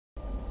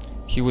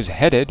he was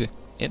headed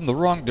in the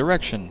wrong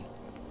direction.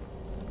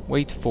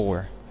 Wait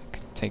for. I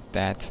could take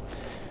that.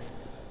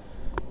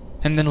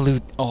 And then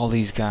loot all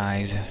these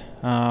guys.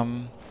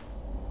 No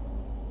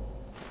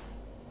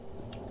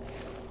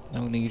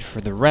need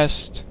for the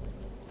rest.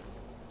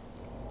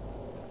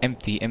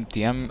 Empty,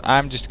 empty.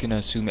 I'm just gonna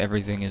assume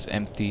everything is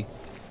empty.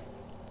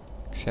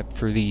 Except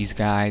for these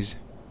guys.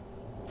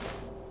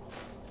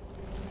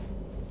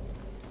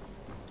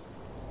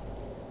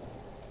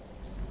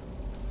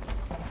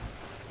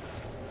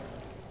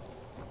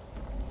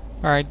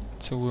 Alright,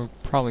 so we're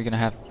probably gonna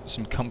have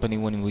some company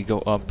when we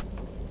go up.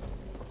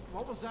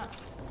 What was that?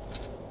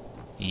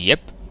 Yep.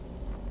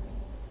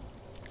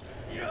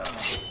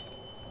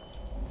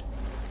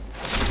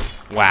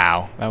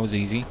 Wow, that was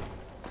easy.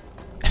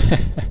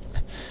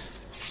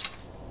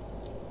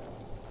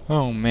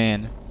 Oh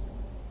man.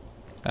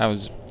 That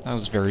was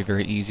very,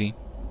 very easy.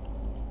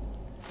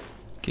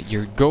 Get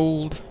your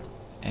gold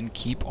and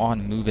keep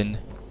on moving.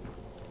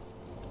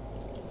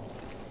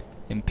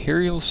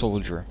 Imperial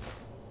soldier.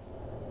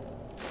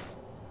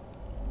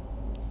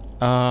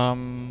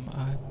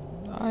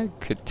 I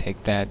could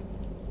take that.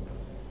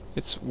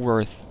 It's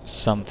worth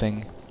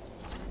something.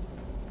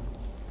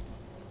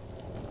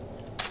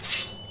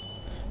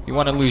 You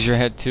want to lose your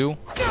head too?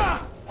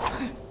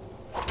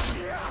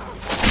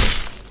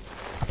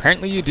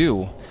 Apparently you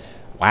do.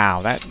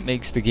 Wow, that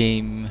makes the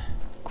game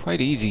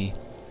quite easy.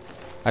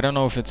 I don't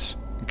know if it's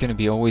gonna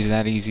be always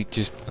that easy,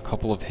 just a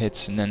couple of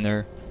hits and then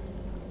they're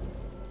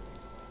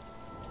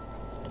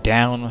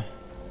down,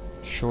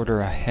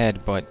 shorter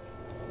ahead, but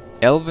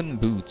elven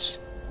boots.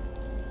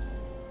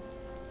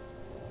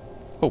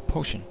 Oh,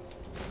 potion.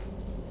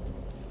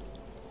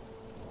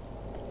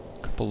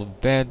 Couple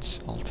of beds,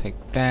 I'll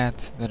take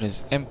that. That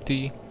is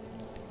empty.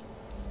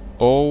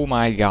 Oh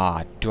my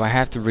god, do I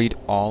have to read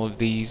all of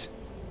these?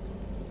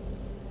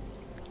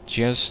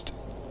 Just...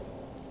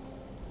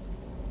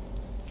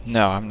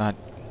 No, I'm not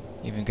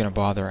even gonna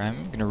bother.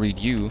 I'm gonna read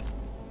you.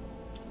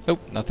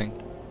 Nope, nothing.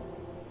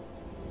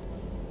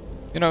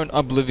 You know, in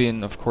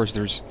Oblivion, of course,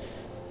 there's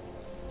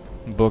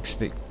books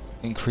that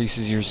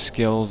increases your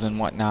skills and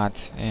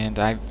whatnot, and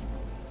it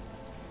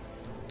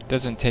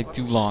doesn't take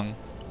too long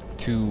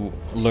to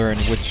learn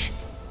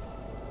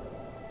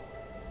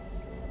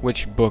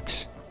which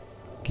books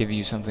give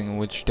you something and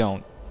which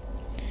don't.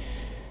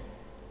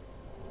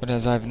 But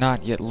as I've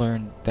not yet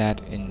learned that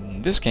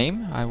in this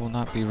game, I will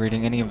not be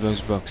reading any of those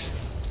books.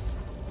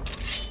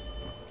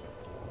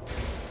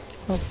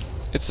 Well,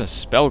 it's a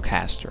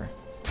spellcaster.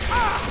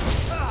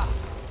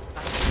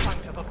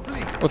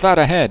 Without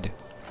a head.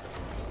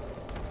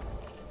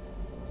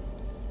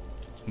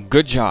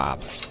 Good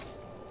job.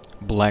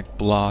 Black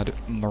Blood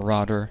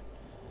Marauder.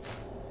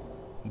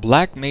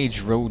 Black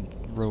Mage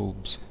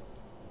robes.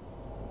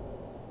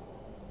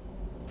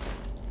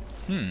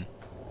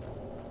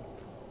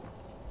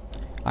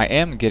 I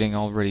am getting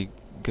already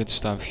good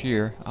stuff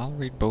here. I'll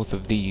read both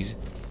of these.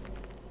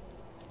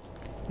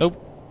 Nope.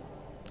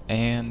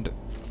 And...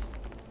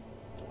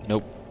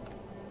 nope.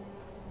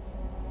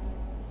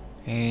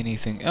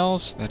 Anything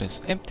else? That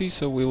is empty,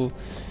 so we'll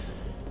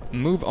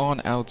move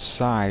on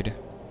outside.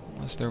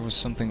 Unless there was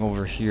something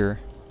over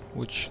here,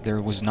 which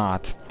there was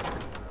not.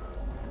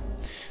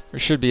 There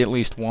should be at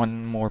least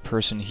one more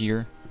person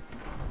here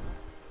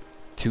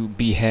to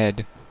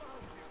behead.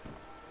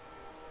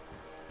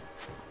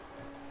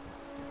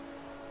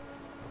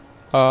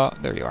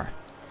 There you are.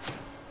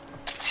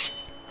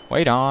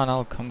 Wait on,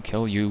 I'll come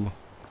kill you.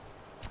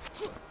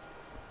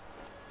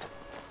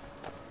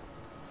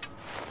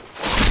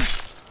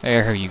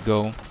 There you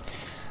go.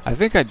 I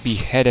think I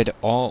beheaded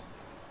all...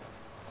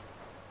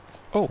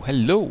 Oh,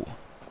 hello!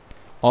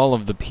 All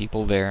of the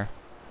people there.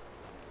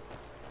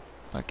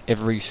 Like,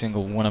 every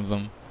single one of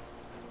them.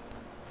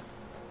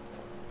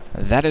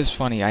 That is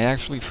funny, I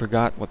actually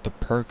forgot what the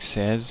perk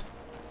says.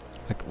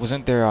 Like,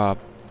 wasn't there a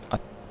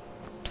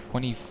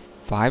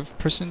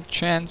 25%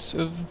 chance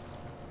of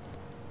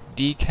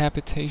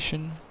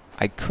decapitation?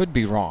 I could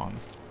be wrong.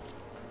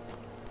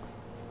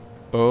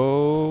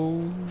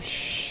 Oh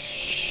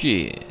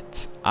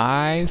shit.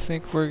 I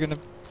think we're gonna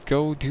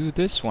go do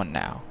this one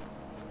now.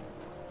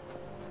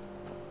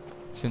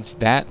 Since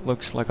that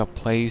looks like a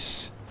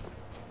place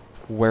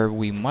where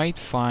we might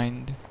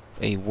find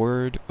a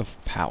word of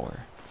power.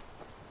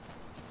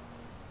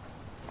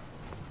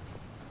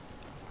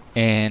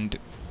 And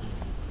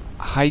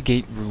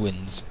Highgate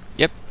Ruins.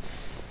 Yep.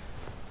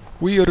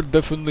 We are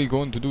definitely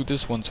going to do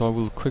this one, so I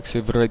will quick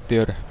save right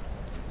there.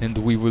 And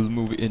we will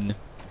move in.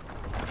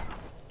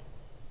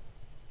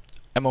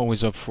 I'm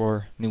always up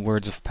for new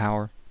words of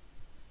power.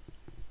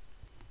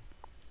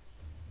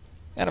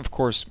 And of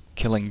course,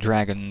 killing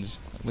dragons.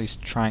 At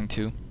least trying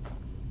to.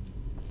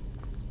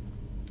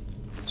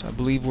 So I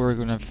believe we're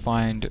gonna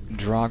find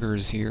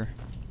Draugrs here.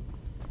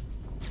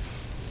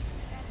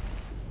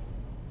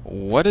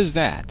 What is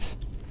that?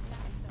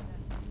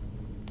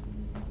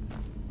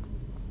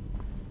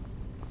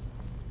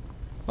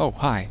 Oh,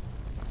 hi.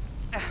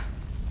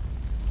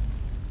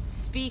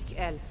 Speak,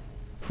 elf.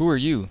 Who are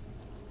you?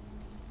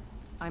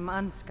 I'm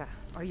Anska.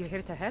 Are you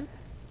here to help?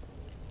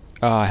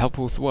 Help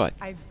with what?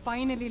 I've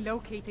finally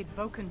located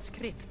Vulcan's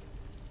crypt.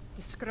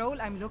 The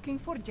scroll I'm looking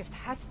for just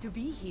has to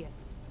be here.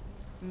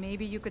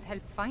 Maybe you could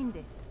help find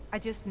it. I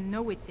just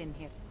know it's in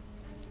here.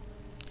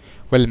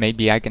 Well,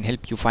 maybe I can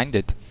help you find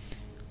it.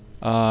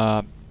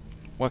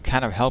 What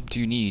kind of help do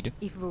you need?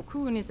 If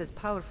Vulcan is as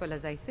powerful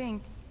as I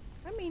think,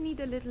 I may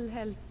need a little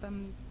help,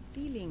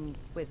 dealing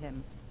with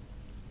him.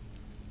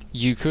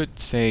 You could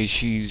say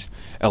she's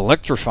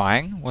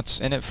electrifying. What's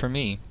in it for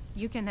me?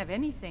 You can have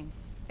anything,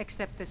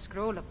 except the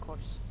scroll, of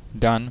course.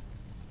 Done.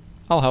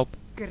 I'll help.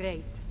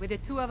 Great. With the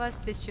two of us,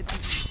 this should be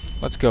easy.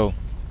 Let's go.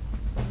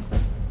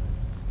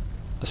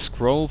 A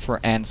scroll for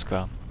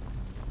Anska.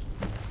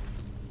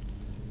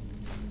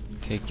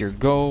 Take your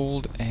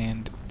gold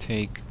and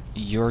take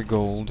your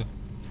gold.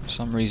 For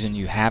some reason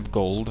you have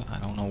gold. I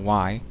don't know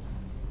why.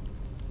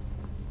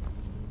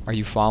 Are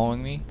you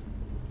following me?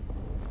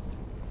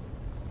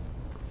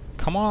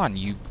 Come on,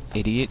 you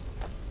idiot.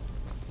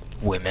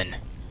 Women.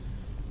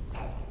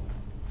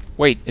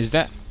 Wait, is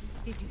that...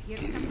 Did you hear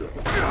something?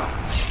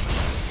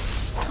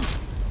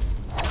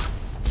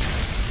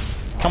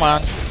 Come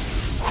on.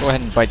 Go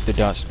ahead and bite the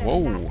dust. The Whoa.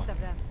 last of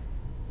them.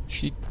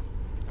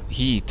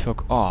 He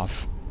took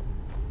off.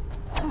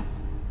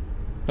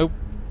 Nope.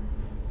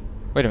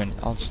 Wait a minute.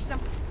 I'll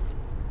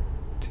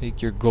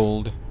take your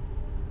gold.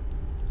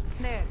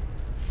 There.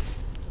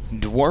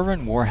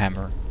 Dwarven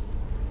Warhammer.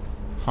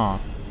 Huh.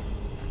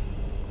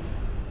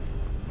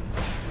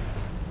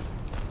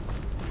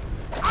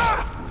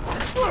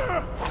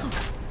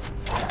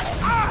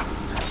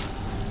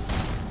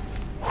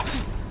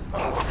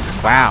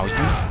 Wow,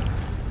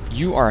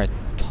 you are a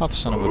tough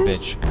son of a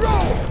bitch.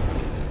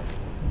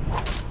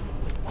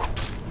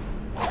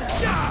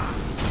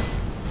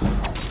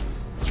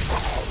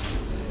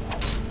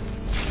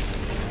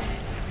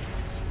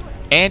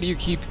 And you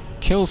keep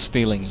kill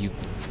stealing, you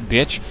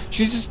bitch.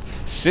 She just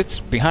sits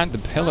behind the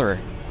pillar.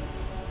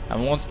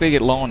 And once they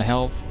get low on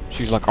health,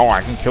 she's like, oh,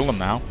 I can kill them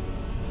now.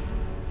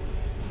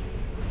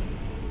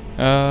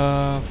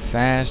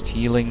 Fast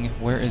healing.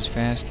 Where is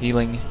fast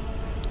healing?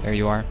 There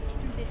you are.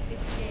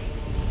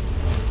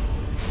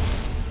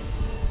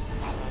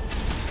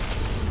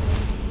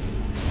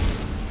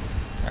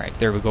 Alright,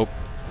 there we go.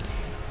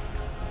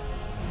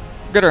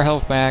 Got our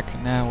health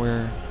back. Now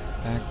we're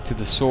back to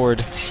the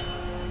sword.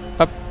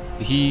 Up.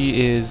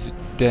 He is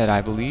dead,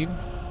 I believe.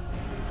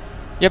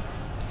 Yep.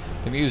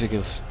 The music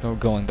is still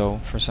going, though,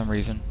 for some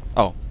reason.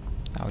 Oh.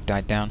 Now it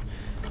died down.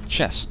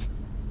 Chest.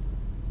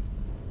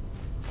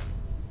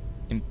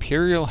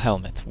 Imperial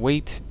helmet.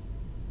 Weight.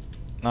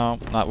 No,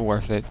 not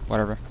worth it.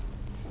 Whatever.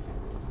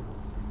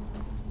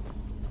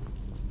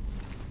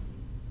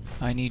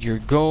 I need your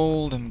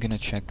gold. I'm gonna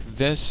check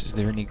this. Is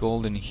there any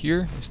gold in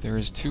here? Yes, there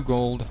is 2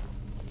 gold.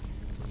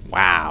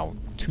 Wow,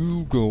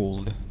 2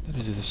 gold. That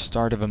is the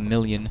start of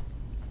 1,000,000.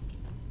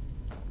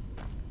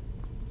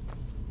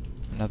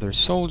 Another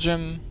soul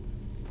gem.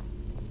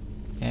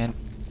 And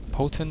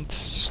potent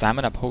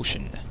stamina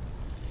potion.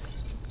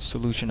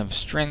 Solution of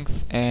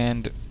strength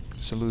and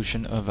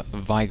solution of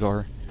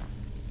vigor.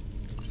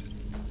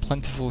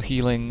 Plentiful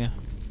healing.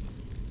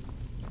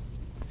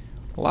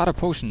 A lot of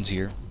potions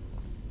here.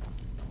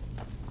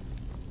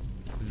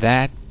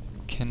 That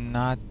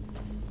cannot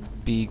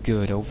be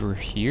good. Over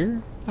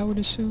here, I would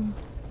assume.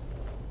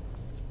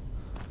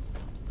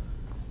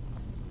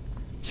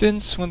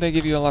 Since when they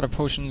give you a lot of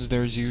potions,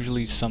 there's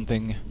usually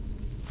something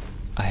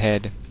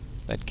ahead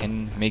that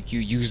can make you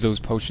use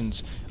those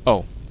potions.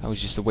 Oh, that was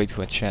just the way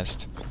to a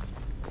chest.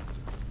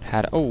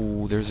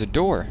 Oh, there's a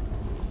door.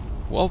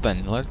 Well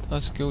then,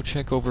 let's go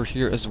check over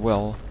here as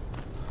well.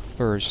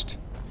 First,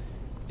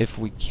 if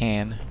we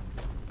can.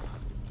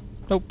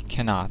 Nope,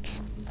 cannot.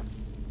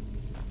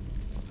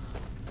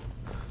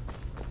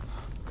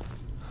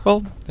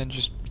 Well, then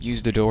just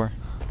use the door.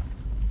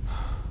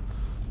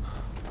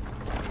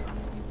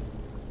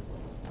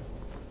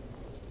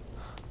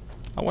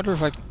 I wonder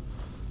if I...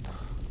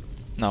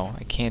 No,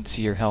 I can't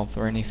see your health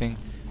or anything.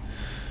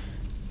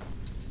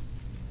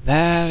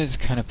 That is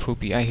kind of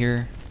poopy. I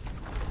hear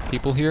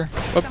people here.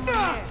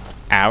 Oh.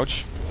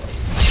 Ouch.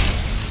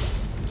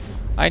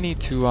 I need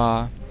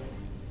to,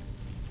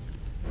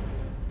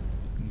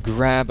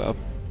 grab a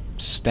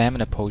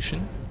stamina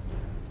potion.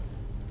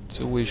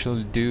 So we shall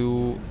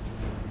do...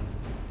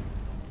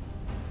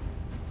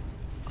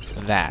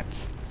 that.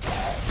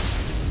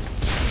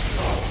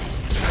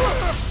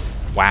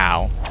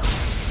 Wow.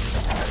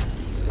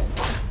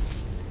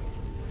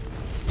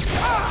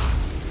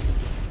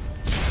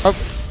 Oh,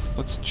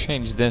 let's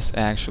change this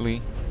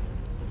actually.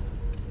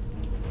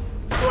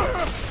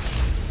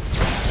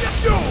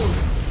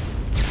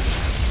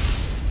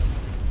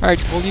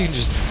 Alright, well you can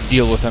just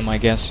deal with him, I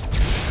guess.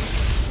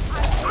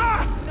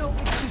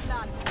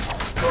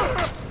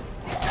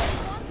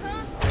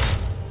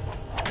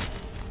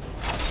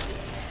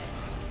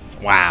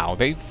 Wow,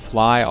 they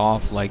fly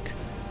off like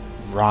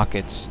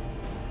rockets.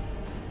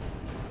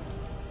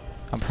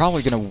 I'm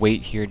probably gonna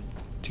wait here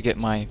to get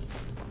my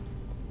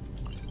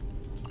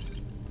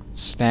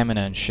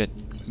stamina and shit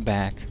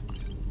back.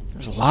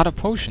 There's a lot of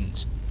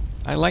potions.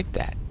 I like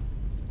that.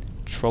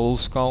 troll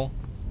skull.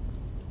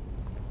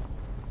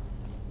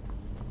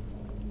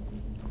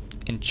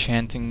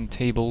 Enchanting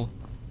table.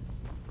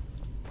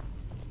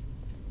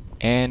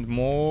 And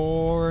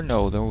more...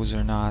 no, those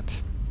are not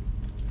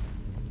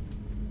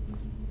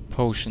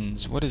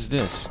potions. What is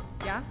this?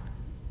 Yeah?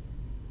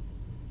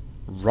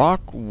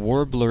 Rock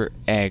warbler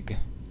egg.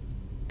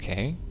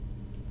 Okay.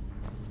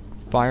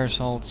 Fire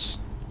salts.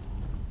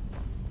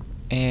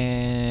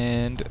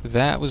 And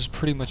that was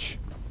pretty much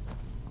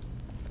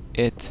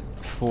it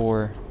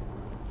for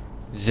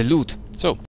the loot. So,